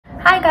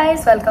Hi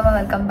guys,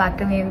 welcome back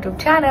to my YouTube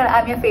channel.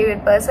 I'm your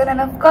favorite person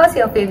and of course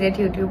your favorite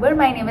YouTuber.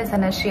 My name is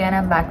Anashri and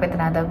I'm back with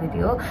another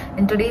video.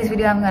 In today's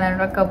video, I'm gonna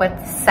talk about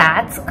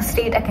SATS,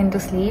 state akin to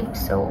sleep.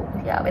 So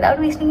yeah, without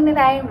wasting any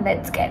time,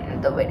 let's get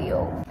into the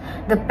video.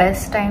 The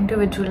best time to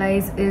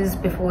visualize is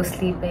before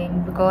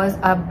sleeping because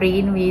our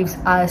brain waves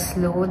are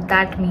slow.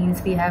 That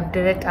means we have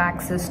direct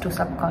access to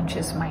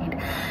subconscious mind.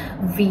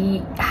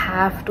 We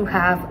have to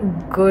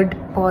have good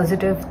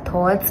positive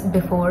thoughts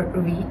before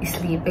we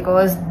sleep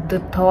because the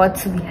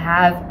thoughts we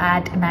have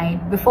at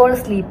night before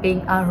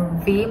sleeping are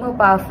way more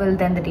powerful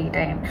than the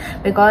daytime,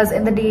 because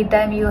in the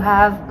daytime you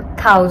have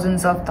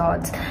thousands of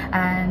thoughts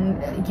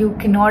and you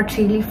cannot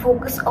really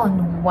focus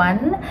on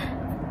one.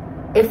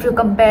 If you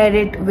compare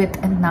it with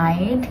a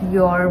night,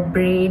 your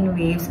brain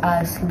waves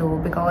are slow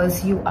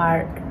because you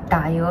are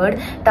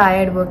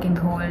tired working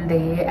the whole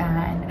day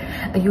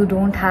and you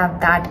don't have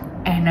that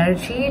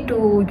energy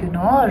to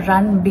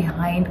run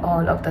behind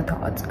all of the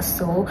thoughts.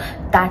 So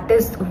that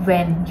is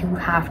when you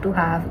have to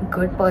have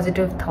good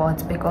positive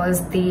thoughts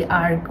because they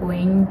are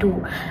going to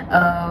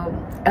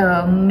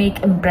make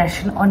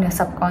impression on your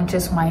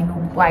subconscious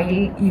mind while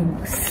you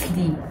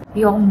sleep.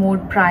 Your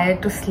mood prior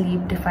to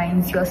sleep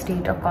defines your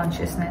state of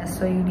consciousness,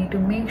 so you need to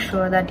make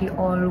sure that you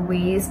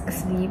always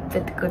sleep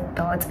with good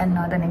thoughts and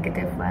not the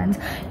negative ones.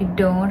 You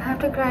don't have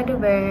to cry to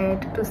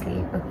bed to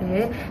sleep,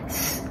 okay?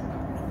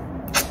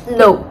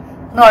 No,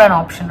 not an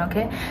option,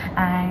 okay?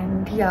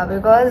 And yeah,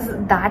 because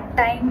that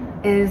time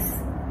is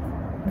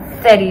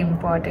very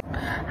important.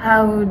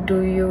 How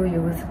do you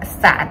use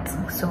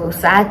SATS? So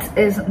SATS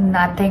is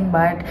nothing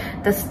but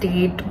the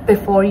state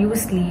before you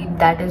sleep.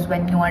 That is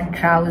when you are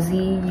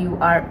drowsy, you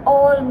are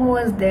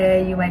almost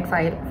there, you might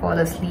fall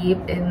asleep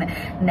in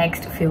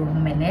next few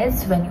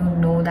minutes. When you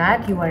know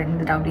that you are in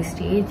the drowsy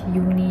state,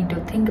 you need to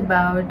think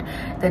about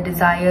the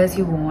desires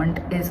you want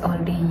is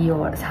already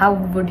yours. How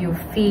would you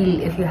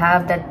feel if you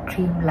have that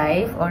dream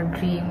life or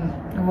dream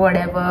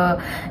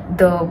whatever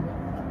the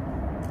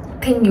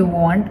thing you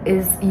want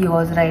is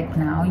yours right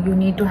now? You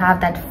need to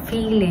have that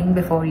feeling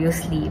before you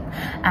sleep,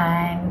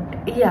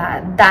 and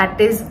yeah, that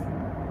is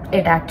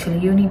it. Actually,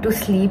 you need to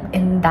sleep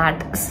in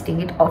that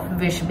state of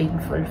wish being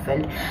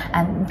fulfilled,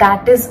 and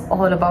that is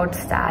all about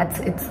SATS.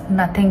 It's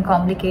nothing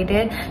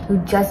complicated. You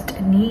just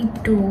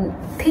need to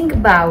think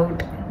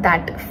about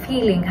that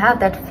feeling, have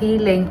that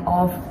feeling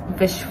of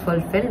wish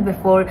fulfilled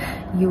before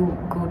you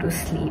go to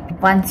sleep.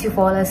 Once you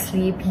fall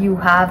asleep, you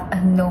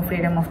have no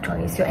freedom of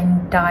choice. Your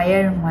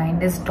entire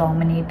mind is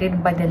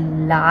dominated by the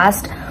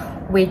last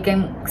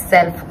waking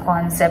self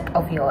concept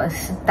of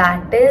yours.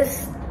 That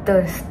is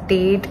the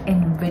state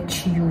in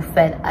which you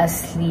fell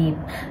asleep.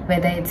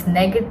 Whether it's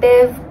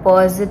negative,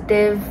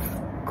 positive,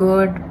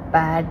 good,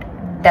 bad,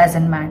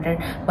 doesn't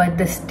matter, but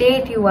the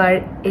state you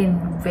are in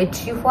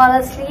which you fall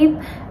asleep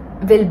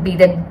will be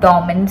the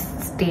dominant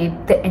state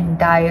the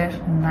entire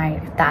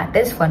night. That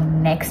is for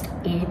next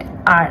 8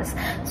 hours.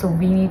 So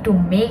we need to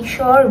make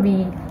sure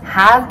we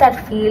have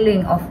that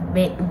feeling of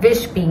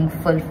wish being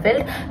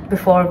fulfilled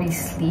before we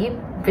sleep,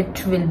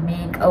 which will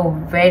make a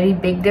very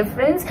big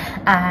difference.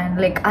 And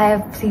like, I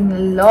have seen a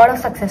lot of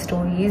success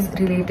stories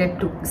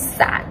related to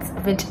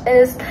SATS, which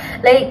is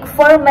like,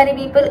 for many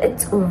people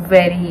it's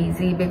very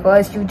easy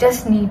because you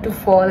just need to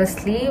fall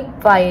asleep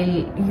while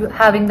you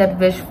having that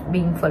wish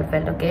being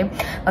fulfilled, okay?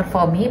 But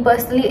for me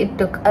personally, it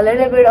took a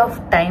little bit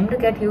of time to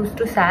get used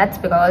to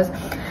SATS because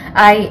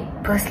I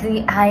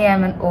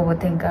am an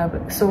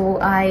overthinker, so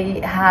I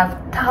have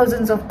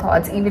thousands of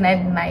thoughts even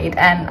at night,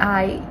 and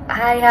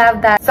I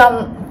have that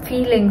some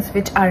feelings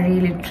which are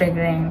really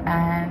triggering,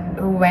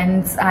 and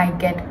once I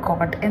get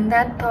caught in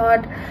that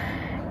thought,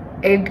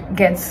 it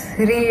gets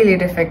really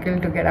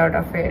difficult to get out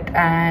of it,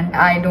 and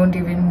I don't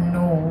even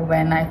know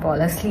when I fall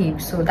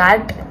asleep. So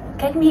that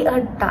can be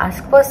a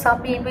task for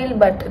some people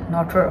but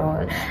not for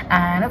all,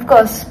 and of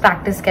course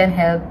practice can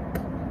help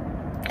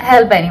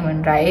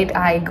anyone, right?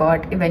 I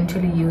got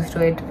eventually used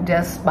to it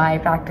just by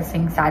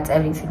practicing SATS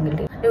every single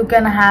day. You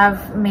can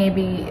have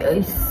maybe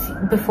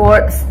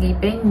before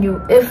sleeping,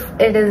 if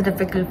it is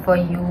difficult for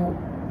you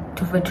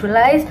to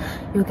visualize,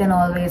 you can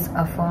always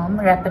affirm.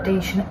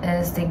 Repetition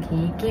is the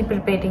key. Keep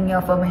repeating your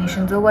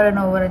affirmations over and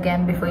over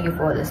again before you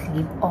fall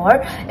asleep.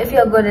 Or if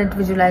you're good at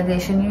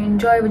visualization, you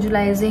enjoy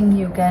visualizing,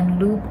 you can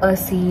loop a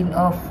scene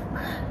of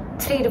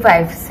 3 to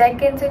 5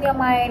 seconds in your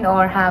mind,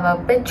 or have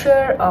a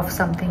picture of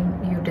something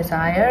you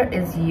desire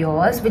is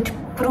yours, which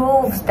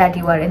proves that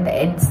you are in the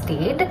end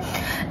state.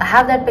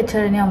 Have that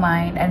picture in your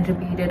mind and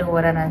repeat it over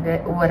and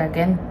over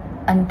again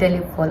until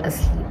you fall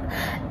asleep.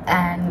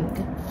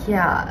 And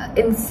yeah,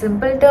 in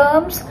simple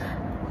terms,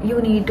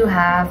 you need to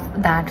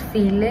have that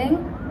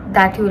feeling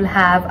that you will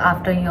have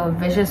after your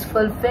wish is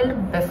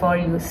fulfilled before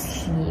you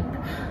sleep,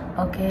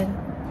 okay?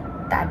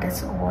 That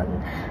is all.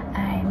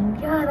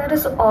 And yeah, that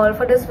is all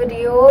for this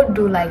video.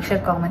 Do like, share,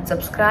 comment,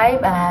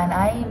 subscribe, and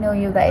I know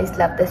you guys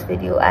love this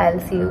video.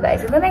 I'll see you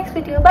guys in the next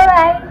video. Bye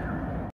bye.